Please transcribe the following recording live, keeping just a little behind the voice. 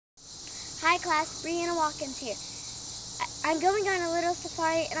Hi class, Breanna Watkins here. I'm going on a little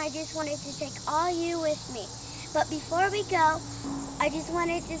safari and I just wanted to take all you with me. But before we go, I just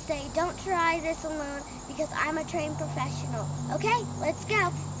wanted to say don't try this alone because I'm a trained professional. Okay, let's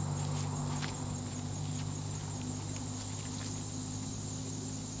go.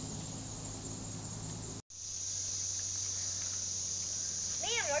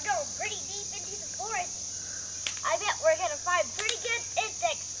 Man, we're going pretty deep into the forest. I bet we're going to find pretty good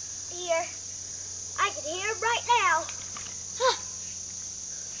insects here. I can hear them right now.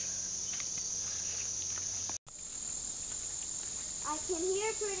 I can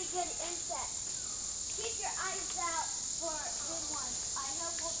hear pretty good insects. Keep your eyes out for good ones. I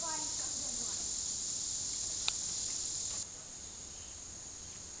hope we'll find some good ones.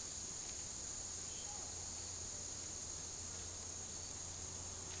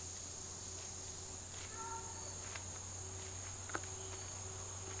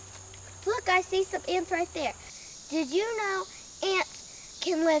 Look, I see some ants right there. Did you know ants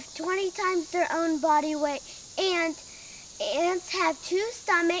can lift 20 times their own body weight, and ants have two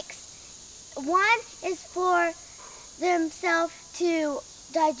stomachs. One is for themselves to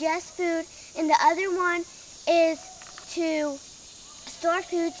digest food, and the other one is to store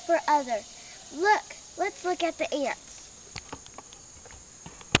foods for others. Look, let's look at the ants.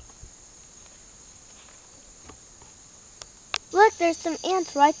 Look, there's some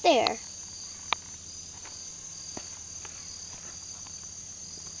ants right there.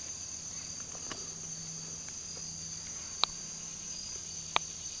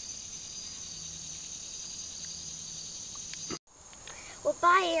 Well,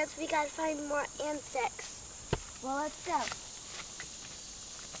 bye ants, we gotta find more insects. Well, let's go.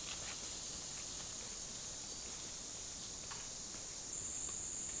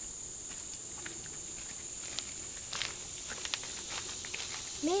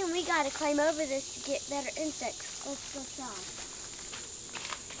 Man, we gotta climb over this to get better insects. Let's go try.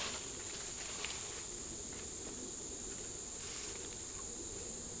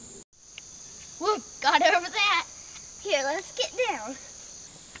 Whoop, got over that. Here, let's get down.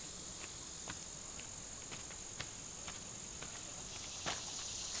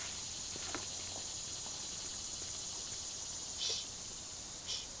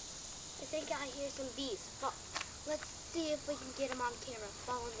 I think I hear some bees. Let's see if we can get them on camera.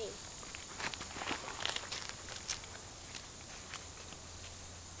 Follow me.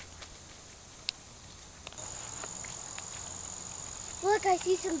 Look, I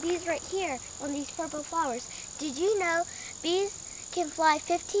see some bees right here on these purple flowers. Did you know bees can fly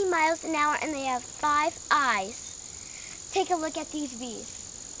 15 miles an hour and they have 5 eyes? Take a look at these bees.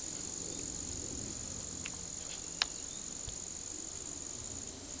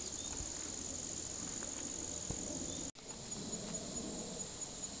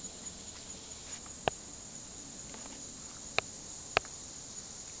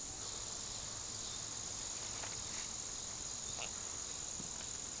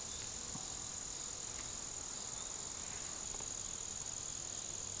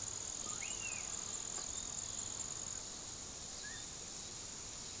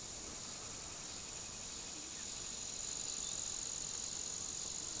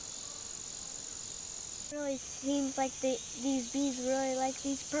 It really seems like these bees really like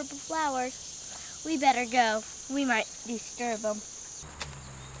these purple flowers. We better go. We might disturb them.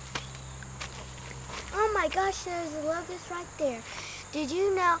 Oh my gosh, there's a locust right there. Did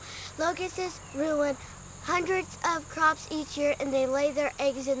you know locusts ruin hundreds of crops each year and they lay their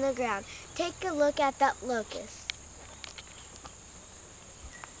eggs in the ground? Take a look at that locust.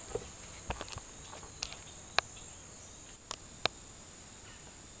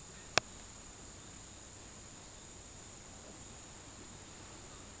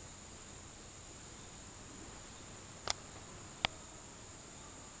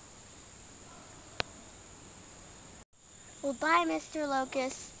 Well, bye, Mr.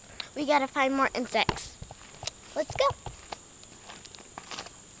 Locust. We gotta find more insects. Let's go.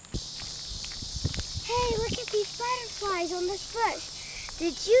 Hey, look at these butterflies on this bush.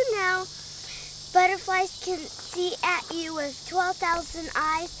 Did you know butterflies can see at you with 12,000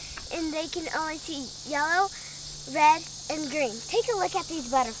 eyes and they can only see yellow, red, and green? Take a look at these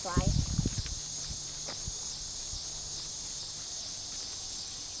butterflies.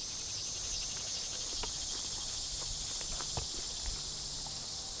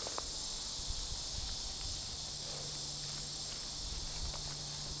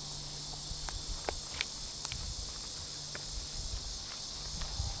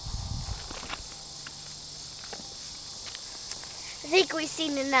 I think we've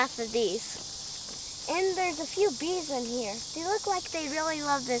seen enough of these. And there's a few bees in here. They look like they really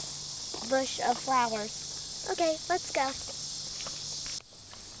love this bush of flowers. Okay, let's go.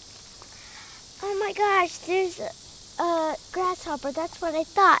 Oh my gosh, there's a grasshopper. That's what I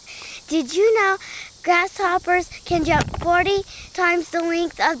thought. Did you know grasshoppers can jump 40 times the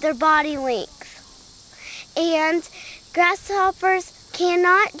length of their body length? And grasshoppers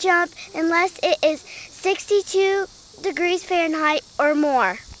cannot jump unless it is 62 degrees Fahrenheit or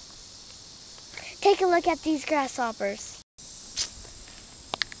more. Take a look at these grasshoppers.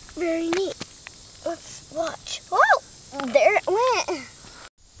 Very neat. Let's watch. Oh, there it went.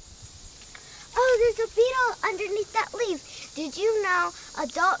 Oh, there's a beetle underneath that leaf. Did you know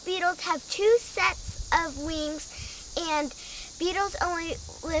adult beetles have 2 sets of wings and beetles only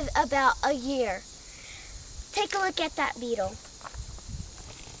live about a year? Take a look at that beetle.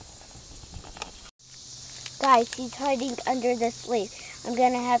 Guys, he's hiding under this leaf. I'm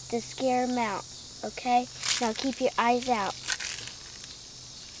going to have to scare him out, okay? Now keep your eyes out.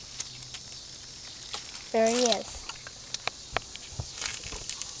 There he is.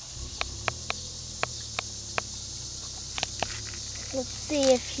 Let's see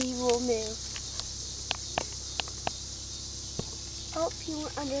if he will move. Oh, he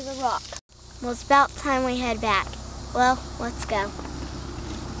went under the rock. Well, it's about time we head back. Well, let's go.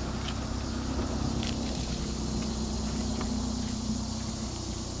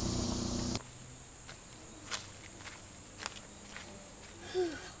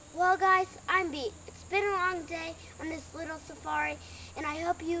 Well, guys, I'm beat. It's been a long day on this little safari, and I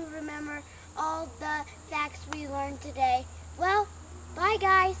hope you remember all the facts we learned today. Well, bye,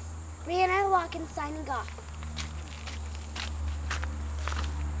 guys. Breanna Walken signing off.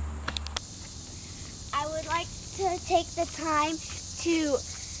 I would like to take the time to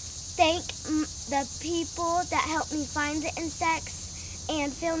thank the people that helped me find the insects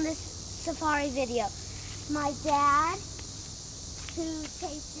and film this safari video. My dad, who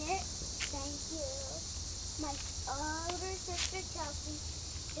taped it, thank you. My older sister, Chelsea,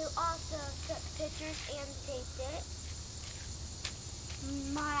 who also took pictures and taped it.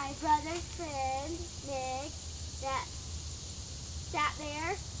 My brother's friend, Nick, that sat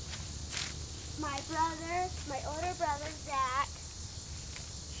there. My older brother, Zach,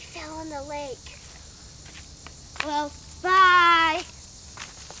 he fell in the lake. Well, bye.